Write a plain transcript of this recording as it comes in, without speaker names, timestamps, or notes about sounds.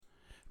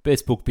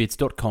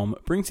bestbookbits.com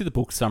brings you the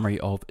book summary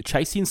of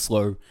Chasing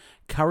Slow,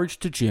 Courage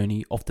to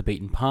Journey Off the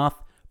Beaten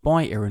Path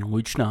by Erin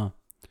Loechner.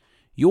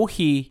 You're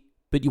here,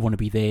 but you want to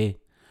be there.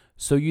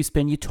 So you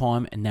spend your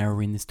time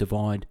narrowing this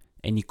divide,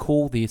 and you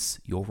call this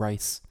your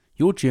race,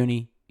 your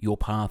journey, your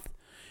path.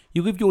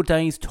 You live your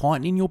days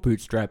tightening your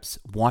bootstraps,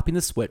 wiping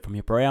the sweat from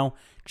your brow,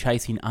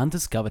 chasing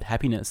undiscovered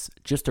happiness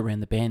just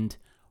around the bend.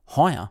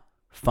 Higher,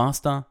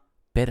 faster,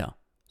 better,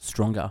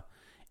 stronger.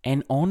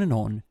 And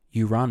on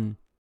you run.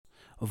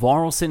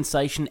 Viral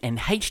sensation and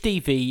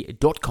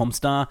HDV.com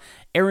star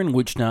Erin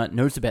Loechner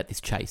knows about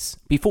this chase.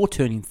 Before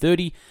turning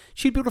 30,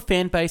 she built a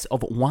fan base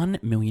of 1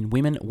 million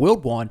women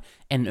worldwide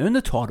and earned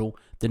the title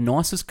The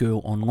Nicest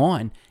Girl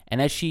Online,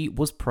 and as she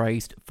was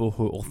praised for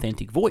her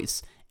authentic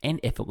voice and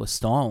effortless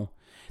style.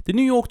 The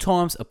New York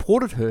Times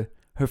applauded her,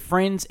 her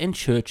friends and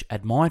church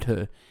admired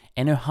her,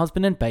 and her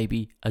husband and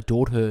baby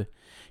adored her.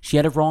 She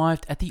had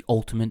arrived at the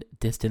ultimate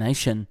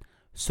destination.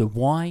 So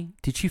why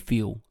did she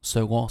feel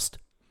so lost?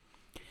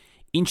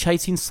 In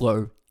Chasing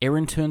Slow,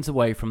 Erin turns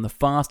away from the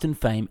fast and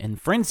fame and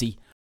frenzy.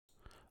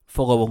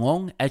 Follow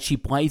along as she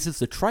blazes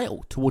the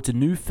trail towards a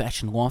new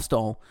fashion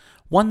lifestyle,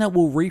 one that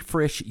will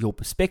refresh your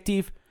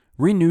perspective,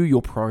 renew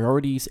your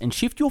priorities, and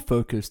shift your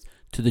focus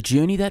to the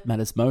journey that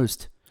matters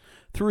most.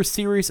 Through a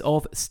series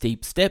of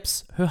steep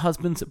steps, her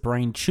husband's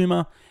brain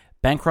tumor,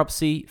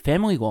 bankruptcy,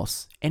 family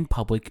loss, and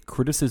public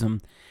criticism,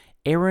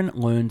 Erin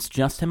learns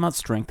just how much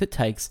strength it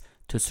takes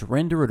to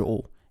surrender it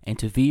all and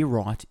to veer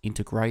right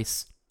into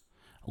grace.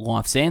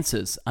 Life's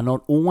answers are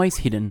not always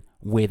hidden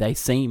where they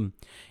seem.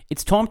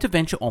 It's time to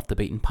venture off the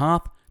beaten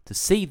path to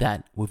see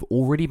that we've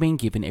already been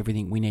given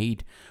everything we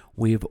need.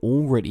 We've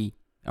already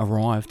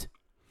arrived.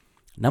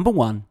 Number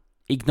 1,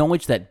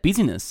 acknowledge that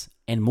busyness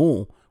and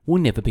more will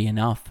never be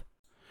enough.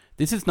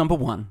 This is number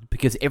 1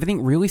 because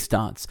everything really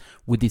starts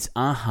with this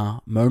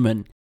aha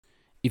moment.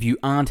 If you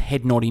aren't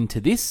head nodding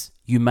to this,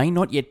 you may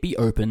not yet be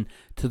open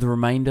to the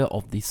remainder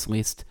of this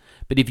list.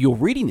 But if you're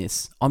reading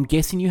this, I'm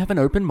guessing you have an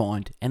open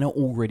mind and are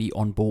already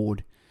on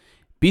board.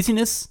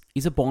 Busyness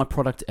is a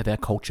byproduct of our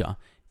culture.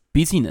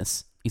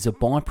 Busyness is a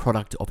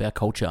byproduct of our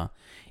culture.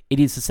 It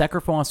is the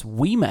sacrifice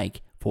we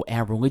make for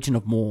our religion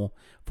of more,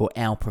 for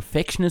our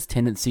perfectionist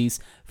tendencies,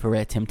 for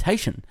our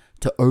temptation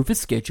to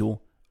overschedule,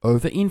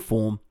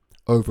 over-inform,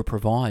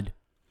 over-provide.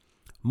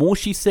 More,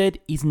 she said,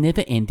 is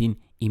never-ending,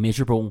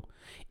 immeasurable.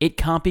 It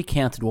can't be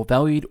counted or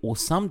valued or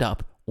summed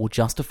up or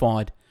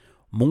justified.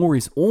 More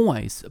is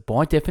always,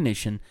 by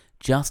definition,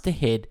 just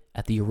ahead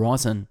at the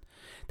horizon.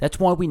 That's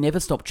why we never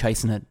stop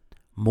chasing it.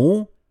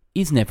 More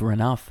is never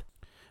enough.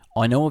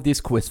 I know of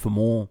this quest for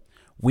more.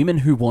 Women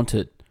who want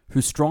it,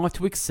 who strive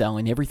to excel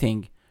in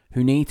everything,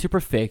 who need to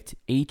perfect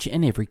each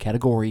and every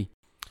category.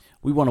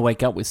 We want to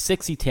wake up with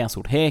sexy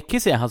tousled hair,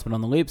 kiss our husband on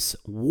the lips,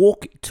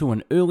 walk to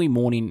an early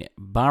morning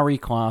barre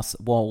class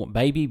while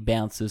baby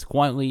bounces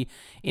quietly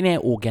in our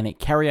organic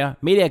carrier,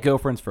 meet our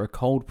girlfriends for a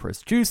cold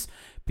pressed juice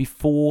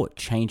before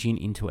changing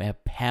into our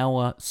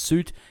power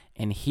suit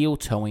and heel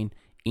toeing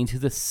into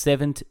the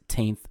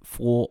 17th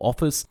floor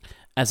office.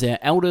 As our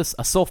eldest,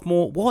 a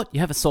sophomore, what? You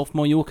have a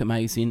sophomore, you look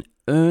amazing,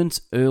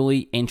 earns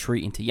early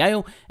entry into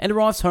Yale and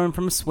arrives home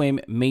from a swim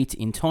meet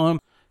in time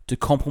to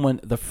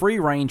complement the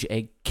free-range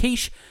egg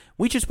quiche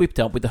we just whipped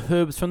up with the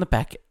herbs from the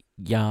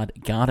backyard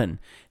garden.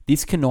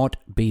 This cannot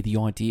be the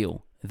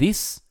ideal.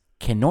 This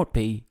cannot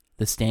be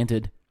the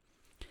standard.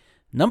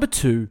 Number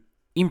 2,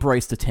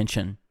 embrace the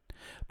tension.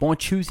 By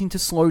choosing to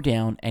slow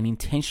down and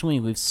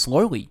intentionally live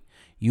slowly,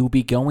 you'll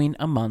be going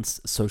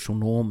amongst social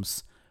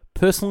norms.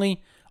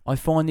 Personally, I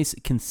find this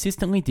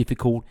consistently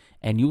difficult,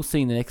 and you'll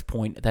see in the next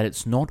point that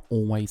it's not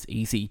always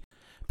easy,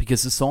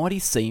 because society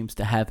seems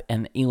to have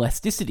an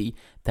elasticity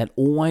that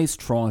always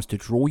tries to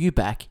draw you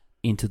back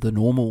into the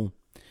normal.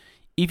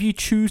 If you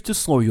choose to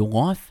slow your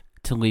life,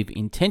 to live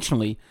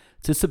intentionally,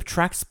 to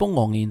subtract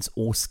belongings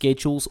or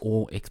schedules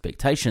or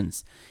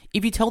expectations,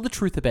 if you tell the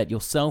truth about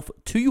yourself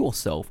to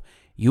yourself,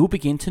 you'll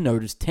begin to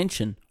notice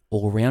tension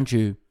all around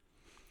you.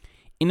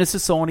 In a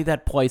society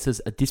that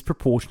places a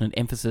disproportionate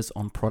emphasis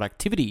on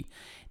productivity,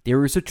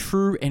 there is a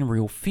true and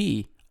real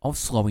fear of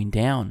slowing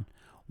down.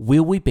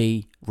 Will we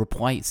be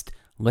replaced,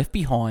 left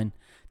behind,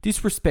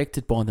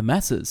 disrespected by the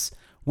masses,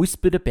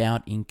 whispered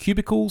about in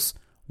cubicles?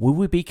 Will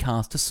we be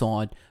cast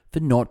aside for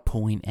not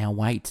pulling our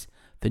weight,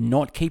 for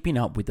not keeping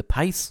up with the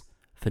pace,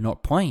 for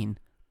not playing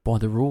by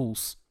the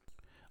rules?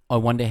 I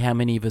wonder how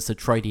many of us are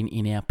trading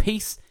in our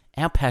peace,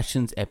 our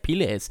passions, our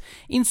pillars,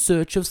 in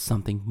search of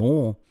something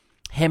more.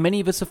 How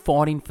many of us are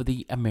fighting for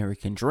the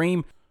American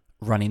dream,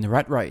 running the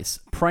rat race,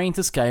 praying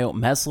to scale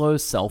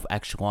Maslow's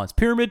self-actualized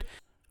pyramid,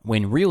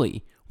 when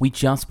really we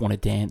just want to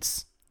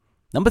dance?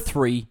 Number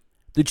 3,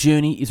 the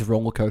journey is a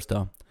roller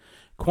coaster.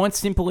 Quite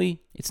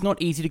simply, it's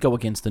not easy to go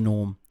against the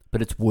norm,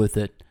 but it's worth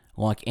it.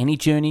 Like any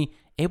journey,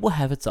 it will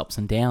have its ups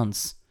and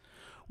downs.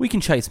 We can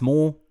chase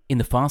more in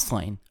the fast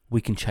lane.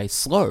 We can chase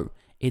slow.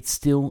 It's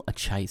still a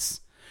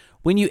chase.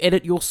 When you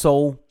edit your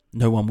soul,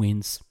 no one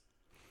wins.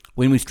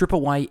 When we strip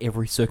away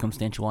every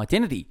circumstantial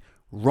identity,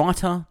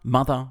 writer,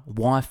 mother,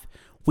 wife,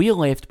 we are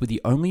left with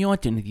the only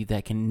identity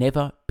that can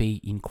never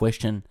be in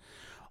question.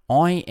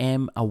 I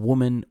am a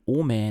woman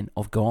or man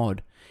of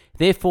God.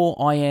 Therefore,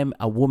 I am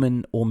a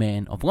woman or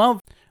man of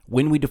love.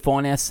 When we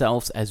define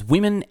ourselves as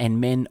women and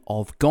men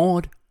of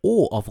God,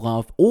 or of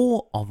love,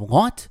 or of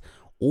light,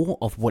 or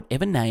of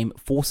whatever name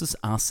forces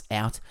us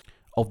out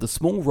of the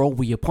small role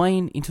we are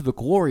playing into the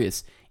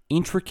glorious,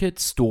 intricate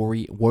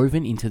story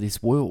woven into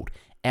this world,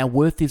 our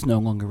worth is no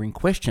longer in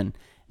question.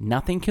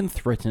 Nothing can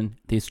threaten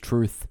this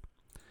truth.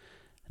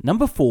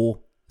 Number 4,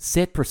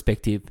 set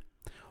perspective.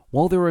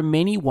 While there are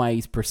many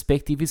ways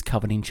perspective is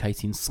covered in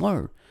Chasing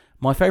Slow,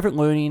 my favourite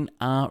learning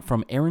are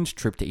from Erin's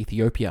trip to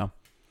Ethiopia.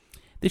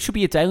 There should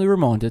be a daily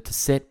reminder to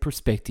set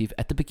perspective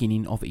at the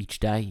beginning of each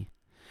day.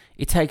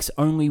 It takes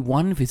only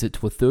one visit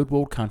to a third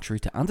world country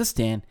to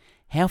understand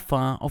how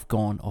far I've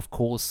gone off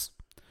course.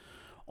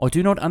 I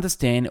do not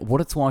understand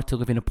what it's like to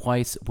live in a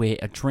place where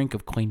a drink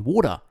of clean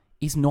water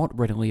is not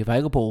readily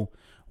available,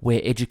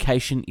 where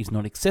education is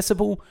not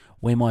accessible,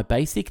 where my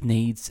basic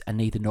needs are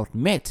neither not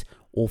met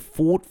or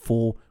fought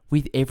for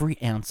with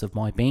every ounce of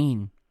my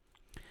being.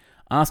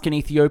 Ask an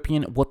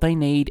Ethiopian what they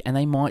need and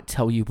they might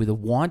tell you with a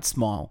wide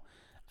smile,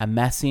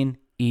 amassing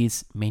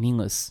is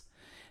meaningless.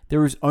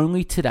 There is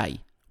only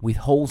today, with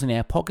holes in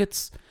our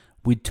pockets,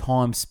 with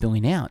time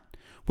spilling out.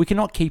 We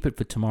cannot keep it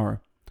for tomorrow.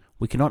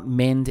 We cannot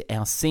mend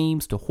our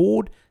seams to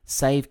hoard,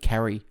 save,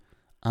 carry.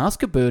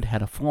 Ask a bird how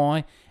to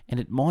fly and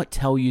it might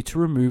tell you to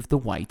remove the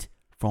weight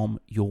from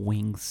your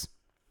wings.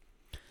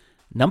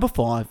 Number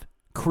 5,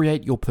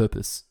 create your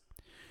purpose.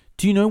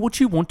 Do you know what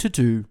you want to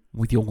do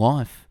with your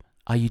life?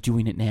 Are you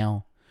doing it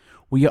now?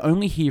 We are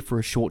only here for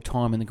a short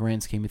time in the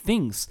grand scheme of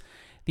things.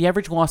 The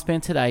average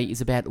lifespan today is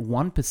about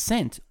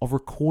 1% of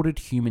recorded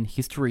human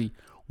history.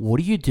 What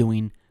are you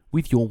doing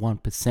with your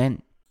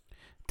 1%?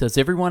 Does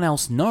everyone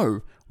else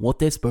know what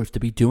they're supposed to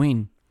be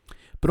doing?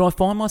 But I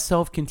find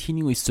myself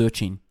continually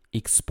searching,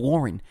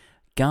 exploring,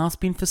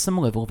 gasping for some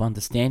level of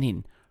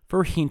understanding,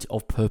 for a hint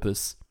of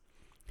purpose.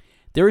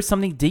 There is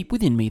something deep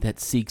within me that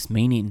seeks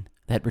meaning,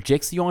 that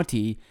rejects the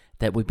idea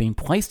that we've been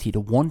placed here to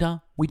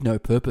wander with no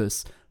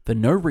purpose, for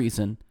no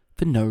reason,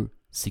 for no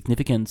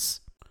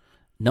significance.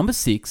 Number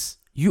 6,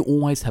 you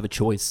always have a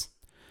choice.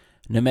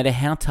 No matter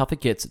how tough it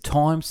gets at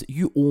times,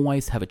 you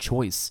always have a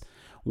choice.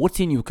 What's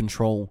in your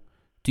control?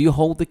 Do you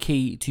hold the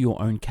key to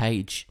your own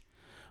cage?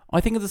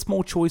 I think of the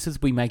small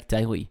choices we make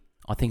daily.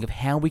 I think of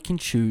how we can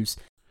choose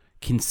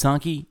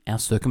kintsugi our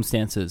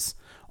circumstances,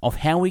 of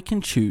how we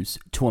can choose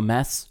to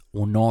amass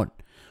or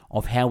not,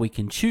 of how we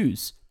can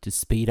choose to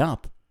speed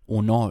up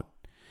or not.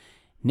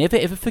 Never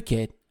ever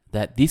forget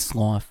that this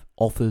life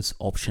offers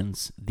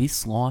options.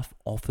 This life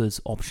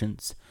offers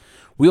options.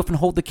 We often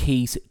hold the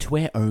keys to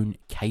our own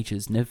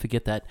cages. Never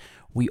forget that.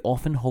 We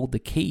often hold the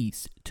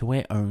keys to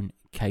our own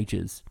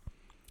cages.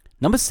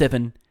 Number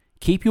 7,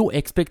 keep your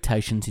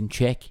expectations in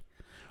check.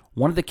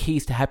 One of the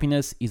keys to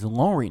happiness is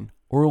lowering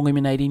or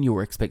eliminating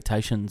your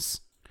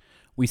expectations.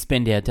 We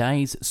spend our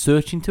days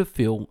searching to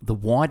fill the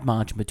wide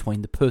margin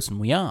between the person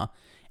we are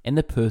and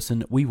the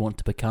person we want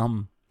to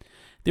become.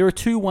 There are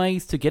 2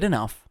 ways to get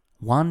enough.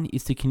 One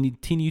is to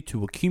continue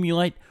to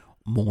accumulate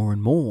more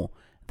and more.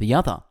 The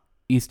other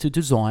is to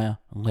desire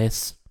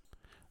less.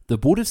 The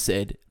Buddha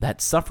said that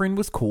suffering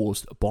was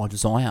caused by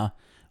desire.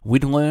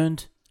 We'd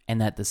learned and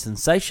that the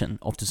sensation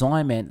of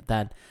desire meant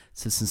that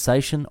it's the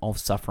sensation of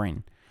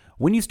suffering.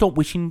 When you stop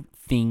wishing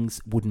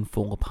things wouldn't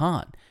fall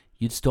apart,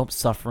 you'd stop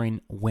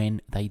suffering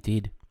when they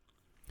did.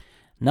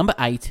 Number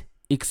 8,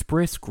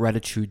 express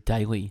gratitude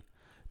daily.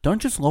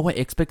 Don't just lower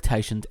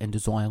expectations and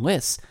desire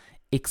less.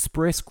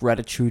 Express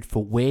gratitude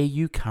for where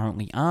you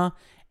currently are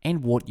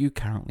and what you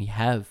currently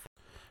have.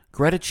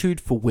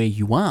 Gratitude for where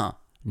you are,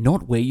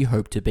 not where you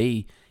hope to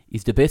be,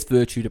 is the best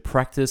virtue to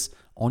practice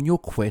on your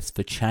quest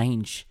for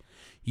change.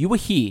 You are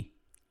here,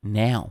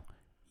 now.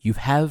 You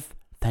have,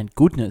 thank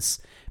goodness,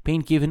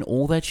 been given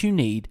all that you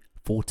need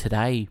for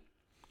today.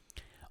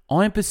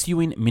 I am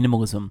pursuing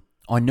minimalism.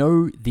 I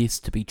know this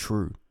to be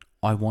true.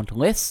 I want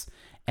less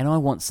and I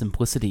want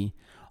simplicity.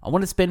 I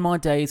want to spend my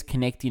days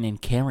connecting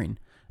and caring,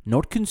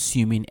 not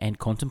consuming and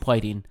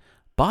contemplating.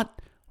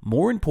 But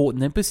more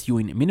important than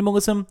pursuing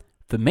minimalism,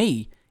 for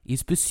me,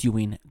 is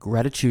pursuing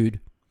gratitude.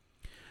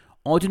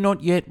 I do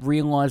not yet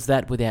realize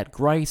that without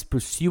grace,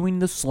 pursuing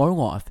the slow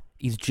life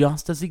is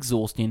just as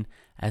exhausting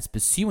as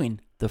pursuing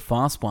the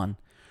fast one.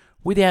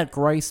 Without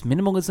grace,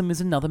 minimalism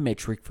is another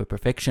metric for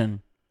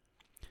perfection.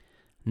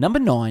 Number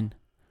 9,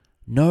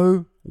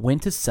 know when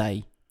to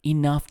say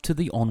enough to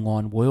the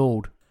online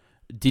world.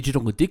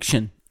 Digital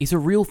addiction is a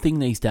real thing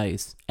these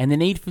days, and the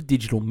need for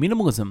digital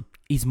minimalism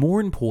is more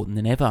important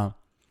than ever.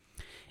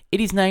 It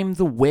is named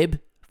the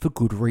web for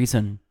good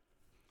reason.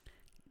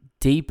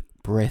 Deep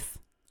breath.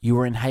 You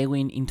are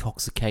inhaling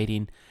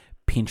intoxicating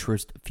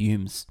Pinterest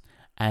fumes,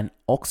 an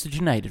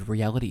oxygenated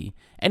reality.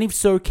 And if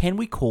so, can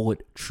we call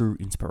it true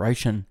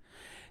inspiration?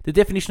 The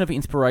definition of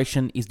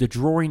inspiration is the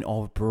drawing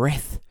of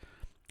breath,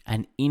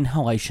 an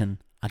inhalation,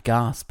 a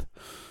gasp,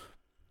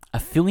 a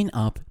filling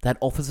up that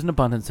offers an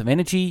abundance of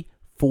energy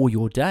for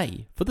your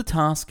day, for the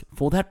task,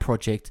 for that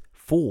project,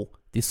 for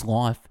this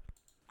life.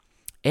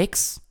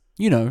 X,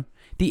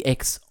 the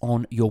X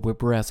on your web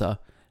browser.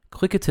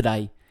 Click it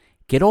today,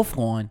 get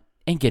offline,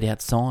 and get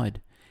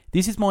outside.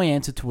 This is my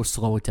answer to a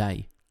slower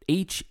day,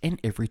 each and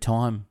every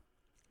time.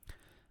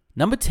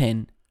 Number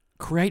 10,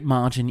 create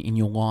margin in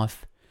your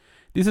life.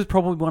 This is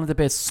probably one of the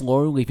best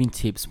slow living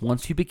tips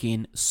once you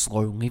begin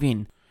slow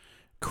living.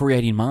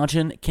 Creating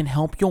margin can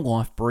help your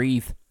life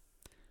breathe.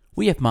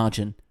 We have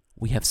margin,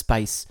 we have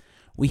space,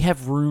 we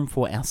have room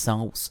for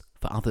ourselves,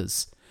 for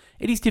others.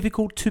 It is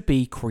difficult to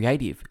be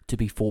creative, to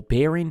be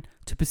forbearing,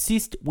 to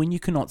persist when you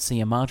cannot see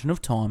a margin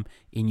of time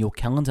in your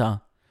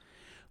calendar.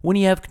 When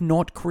you have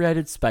not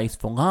created space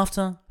for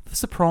laughter, for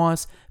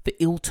surprise, for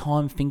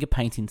ill-timed finger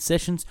painting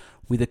sessions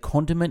with a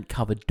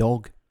condiment-covered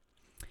dog.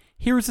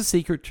 Here is a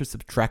secret to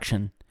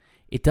subtraction.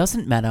 It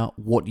doesn't matter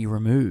what you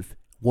remove.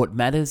 What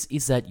matters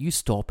is that you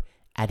stop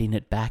adding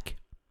it back.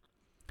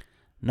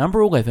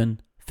 Number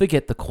 11,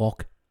 forget the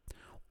clock.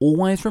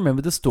 Always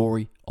remember the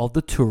story of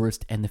the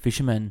tourist and the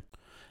fisherman.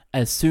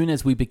 As soon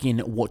as we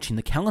begin watching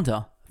the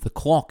calendar, the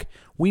clock,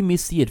 we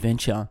miss the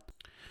adventure.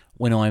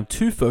 When I am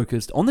too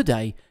focused on the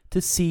day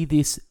to see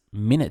this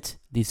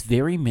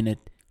very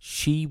minute,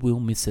 she will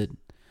miss it.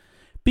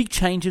 Big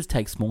changes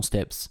take small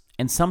steps,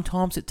 and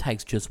sometimes it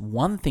takes just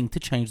one thing to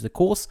change the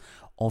course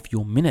of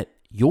your minute,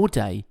 your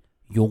day,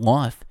 your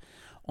life.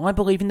 I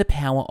believe in the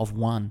power of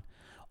one.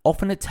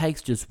 Often it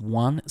takes just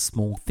one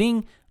small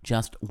thing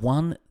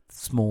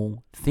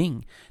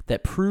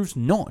that proves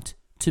not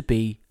to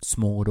be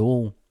small at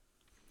all.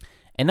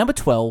 And number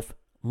 12,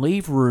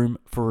 leave room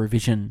for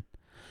revision.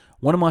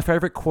 One of my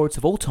favorite quotes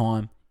of all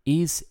time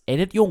is,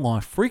 edit your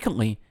life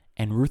frequently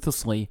and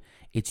ruthlessly.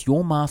 It's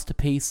your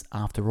masterpiece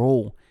after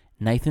all.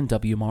 Nathan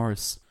W.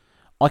 Morris.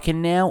 I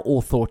can now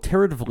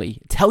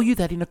authoritatively tell you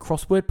that in a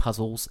crossword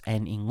puzzles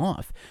and in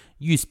life,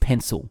 use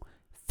pencil.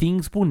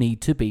 Things will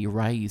need to be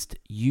erased.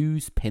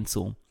 Use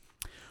pencil.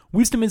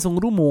 Wisdom is a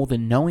little more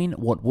than knowing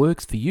what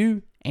works for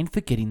you and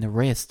forgetting the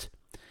rest.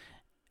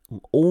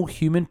 All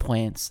human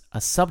plants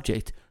are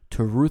subject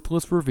to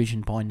ruthless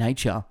revision by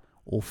nature,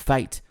 or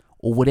fate,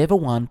 or whatever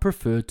one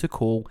preferred to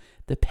call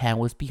the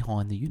powers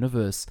behind the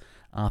universe.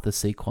 Arthur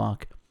C.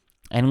 Clarke.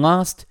 And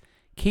last,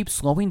 keep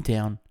slowing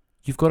down.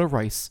 You've got a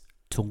race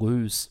to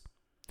lose.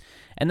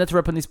 And that's a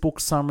wrap on this book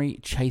summary,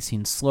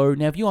 Chasing Slow.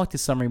 Now, if you like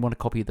this summary and want a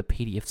copy of the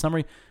PDF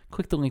summary,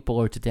 click the link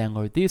below to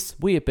download this.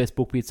 We at Best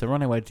Book Bits are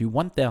on our way to do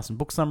 1,000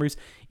 book summaries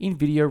in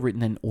video,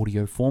 written, and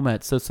audio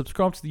format. So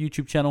subscribe to the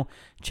YouTube channel,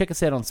 check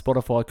us out on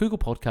Spotify, Google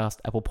Podcast,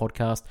 Apple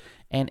Podcast,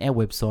 and our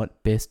website,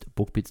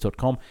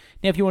 bestbookbits.com.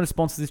 Now, if you want to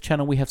sponsor this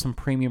channel, we have some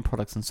premium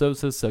products and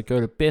services, so go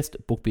to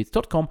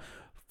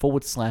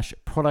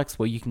bestbookbits.com/products,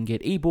 where you can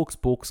get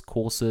ebooks, books,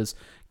 courses,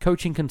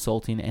 coaching,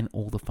 consulting, and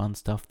all the fun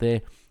stuff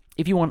there.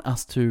 If you want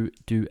us to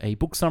do a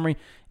book summary,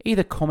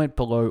 either comment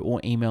below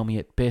or email me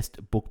at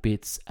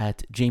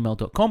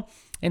bestbookbits@gmail.com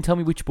and tell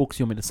me which books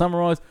you want me to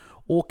summarize,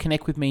 or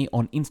connect with me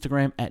on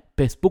Instagram at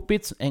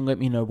bestbookbits and let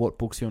me know what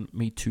books you want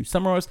me to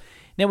summarize.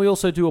 Now, we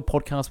also do a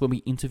podcast where we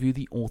interview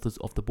the authors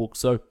of the book.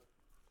 So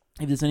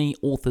if there's any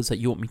authors that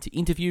you want me to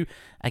interview,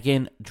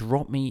 again,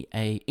 drop me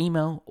an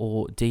email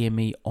or DM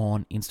me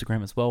on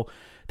Instagram as well.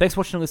 Thanks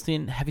for watching and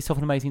listening. Have yourself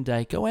an amazing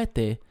day. Go out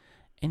there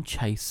and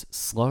chase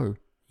slow.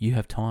 You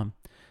have time.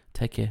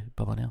 Take care.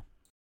 Bye-bye now.